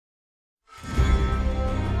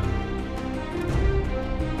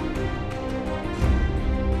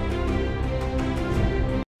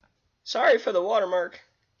Sorry for the watermark,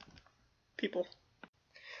 people.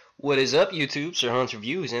 What is up, YouTube? Sir Hunt's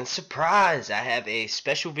Reviews, and surprise! I have a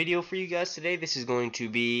special video for you guys today. This is going to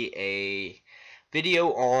be a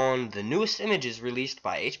video on the newest images released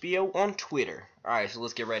by HBO on Twitter. Alright, so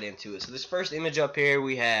let's get right into it. So this first image up here,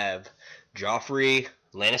 we have Joffrey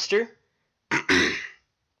Lannister,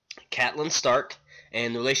 Catelyn Stark,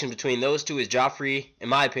 and the relation between those two is Joffrey, in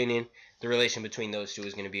my opinion, the relation between those two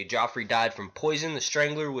is going to be Joffrey died from poison, the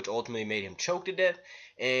strangler, which ultimately made him choke to death.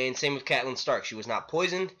 And same with Catelyn Stark. She was not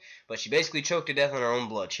poisoned, but she basically choked to death on her own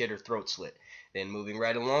blood. She had her throat slit. Then moving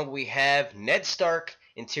right along, we have Ned Stark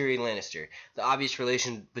and Tyrion Lannister. The obvious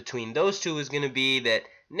relation between those two is going to be that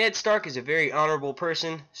Ned Stark is a very honorable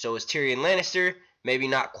person. So is Tyrion Lannister. Maybe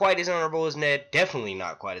not quite as honorable as Ned. Definitely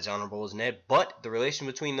not quite as honorable as Ned. But the relation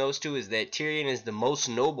between those two is that Tyrion is the most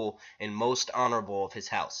noble and most honorable of his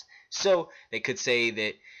house. So they could say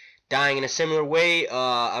that dying in a similar way,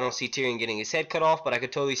 I don't see Tyrion getting his head cut off, but I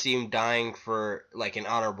could totally see him dying for like an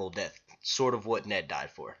honorable death, sort of what Ned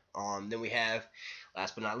died for. Then we have,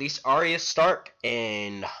 last but not least, Arya Stark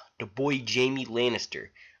and the boy Jaime Lannister.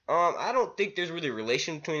 I don't think there's really a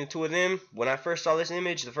relation between the two of them. When I first saw this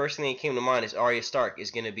image, the first thing that came to mind is Arya Stark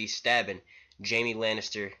is going to be stabbing Jaime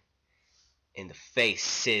Lannister in the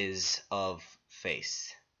faces of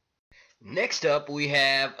face. Next up, we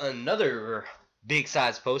have another big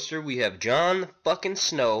size poster. We have Jon fucking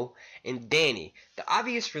Snow and Dany. The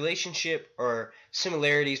obvious relationship or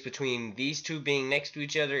similarities between these two being next to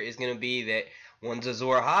each other is going to be that one's a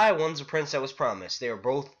Azor Ahai, one's a prince that was promised. They are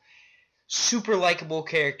both super likable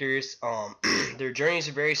characters. Their journeys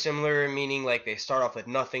are very similar, meaning like they start off with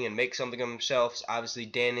nothing and make something of themselves. Obviously,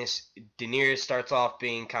 Daenerys starts off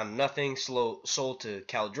being kind of nothing, sold to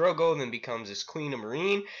Khal Drogo, then becomes this queen of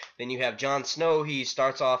Meereen. Then you have Jon Snow. He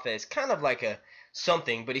starts off as kind of like a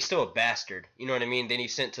something, but he's still a bastard. You know what I mean? Then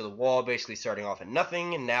he's sent to the wall, basically starting off at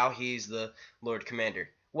nothing, and now he's the Lord Commander.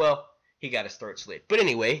 Well, he got his throat slit. But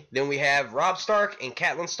anyway, then we have Robb Stark and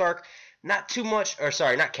Catelyn Stark. Not too much, or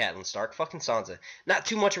sorry, not Catelyn Stark, fucking Sansa. Not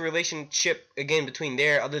too much a relationship, again, between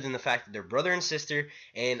there, other than the fact that they're brother and sister,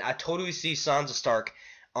 and I totally see Sansa Stark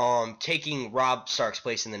taking Robb Stark's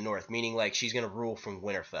place in the north, meaning like she's going to rule from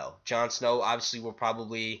Winterfell. Jon Snow obviously will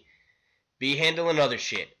probably be handling other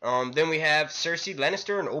shit. Then we have Cersei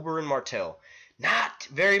Lannister and Oberyn Martell. Not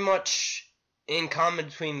very much in common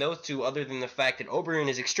between those two, other than the fact that Oberyn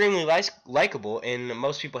is extremely likable, and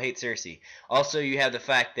most people hate Cersei. Also, you have the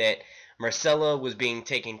fact that Myrcella was being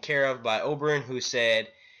taken care of by Oberyn, who said,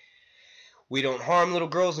 "We don't harm little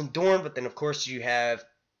girls in Dorne." But then, of course, you have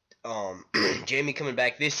Jaime coming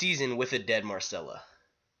back this season with a dead Myrcella.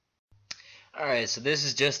 Alright, so this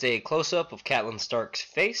is just a close-up of Catelyn Stark's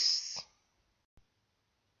face.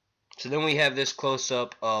 So then we have this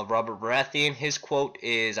close-up of Robert Baratheon. His quote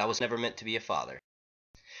is, "I was never meant to be a father."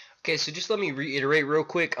 Okay, so just let me reiterate real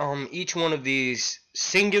quick. Each one of these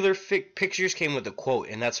singular pictures came with a quote,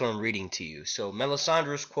 and that's what I'm reading to you. So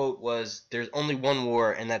Melisandre's quote was, "There's only one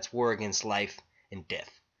war, and that's war against life and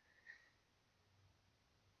death."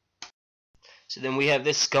 So then we have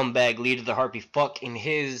this scumbag leader, the Harpy Fuck, and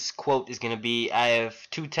his quote is going to be, "I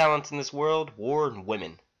have two talents in this world, war and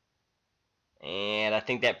women." And I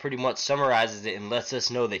think that pretty much summarizes it and lets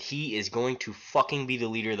us know that he is going to fucking be the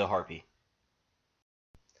leader of the Harpy.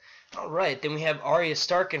 Alright, then we have Arya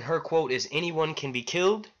Stark, and her quote is, "Anyone can be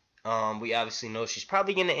killed." We obviously know she's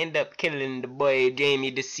probably going to end up killing the boy Jaime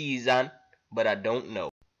this season, but I don't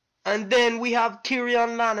know. And then we have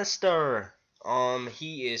Tyrion Lannister.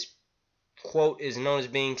 His quote is known as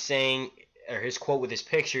being saying, or his quote with his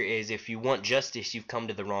picture is, "If you want justice, you've come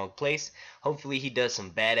to the wrong place." Hopefully he does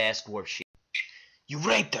some badass dwarf shit. "You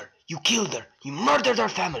raped her, you killed her, you murdered her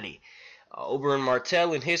family." Oberyn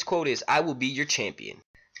Martell, and his quote is, "I will be your champion."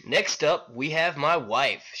 Next up, we have my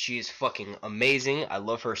wife. She is fucking amazing. I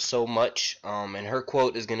love her so much. And her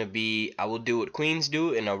quote is going to be, "I will do what queens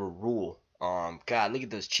do, and I will rule." God, look at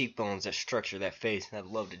those cheekbones that structure that face. I'd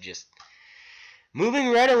love to just... Moving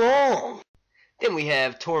right along. Then we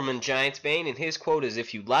have Tormund Giantsbane, and his quote is,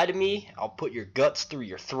 "If you lie to me, I'll put your guts through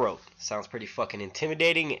your throat." Sounds pretty fucking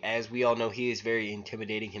intimidating. As we all know, he is very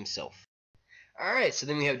intimidating himself. Alright, so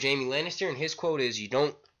then we have Jaime Lannister, and his quote is, "You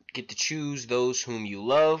don't get to choose those whom you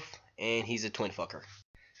love," and he's a twin fucker.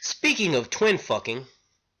 Speaking of twin fucking,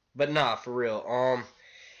 but nah, for real,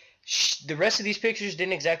 the rest of these pictures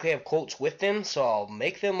didn't exactly have quotes with them, so I'll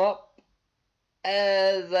make them up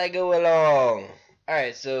as I go along.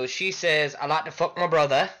 Alright, so she says, "I like to fuck my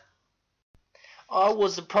brother." "I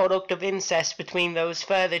was the product of incest between those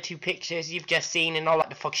further two pictures you've just seen, and I like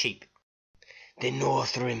to fuck sheep." "The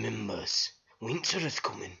North remembers. Winter is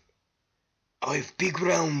coming." I've big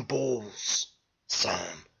round balls,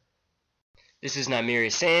 Sam. This is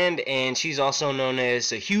Nymeria Sand, and she's also known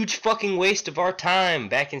as a huge fucking waste of our time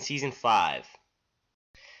back in season 5.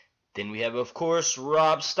 Then we have, of course,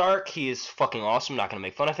 Robb Stark. He is fucking awesome, not gonna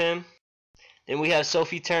make fun of him. Then we have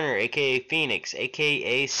Sophie Turner, aka Phoenix,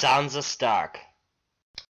 aka Sansa Stark.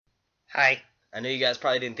 Hi. I know you guys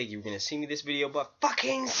probably didn't think you were gonna see me this video, but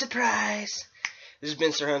fucking surprise! This has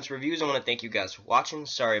been Sir Hunt's Reviews. I want to thank you guys for watching.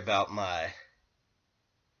 Sorry about my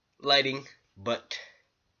lighting, but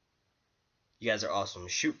you guys are awesome.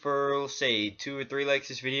 Shoot for, say, 2 or 3 likes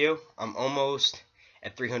this video. I'm almost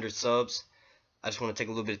at 300 subs. I just want to take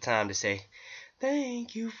a little bit of time to say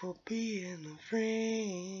thank you for being a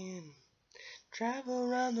friend.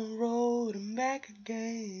 Travel around the road and back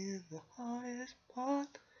again. The hardest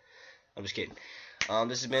part. I'm just kidding.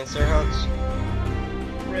 This has been Sir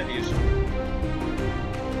Hunt's Reviews.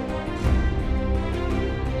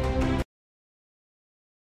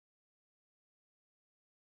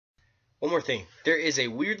 One more thing, there is a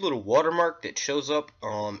weird little watermark that shows up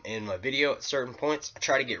in my video at certain points. I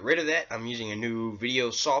try to get rid of that. I'm using a new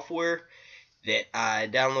video software that I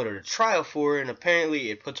downloaded a trial for, and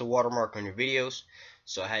apparently it puts a watermark on your videos.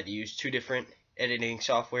 So I had to use 2 different editing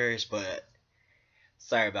softwares, but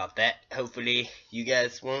sorry about that. Hopefully you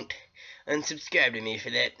guys won't unsubscribe to me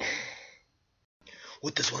for that.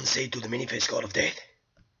 What does one say to the mini-face god of death?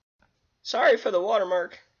 Sorry for the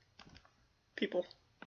watermark, people.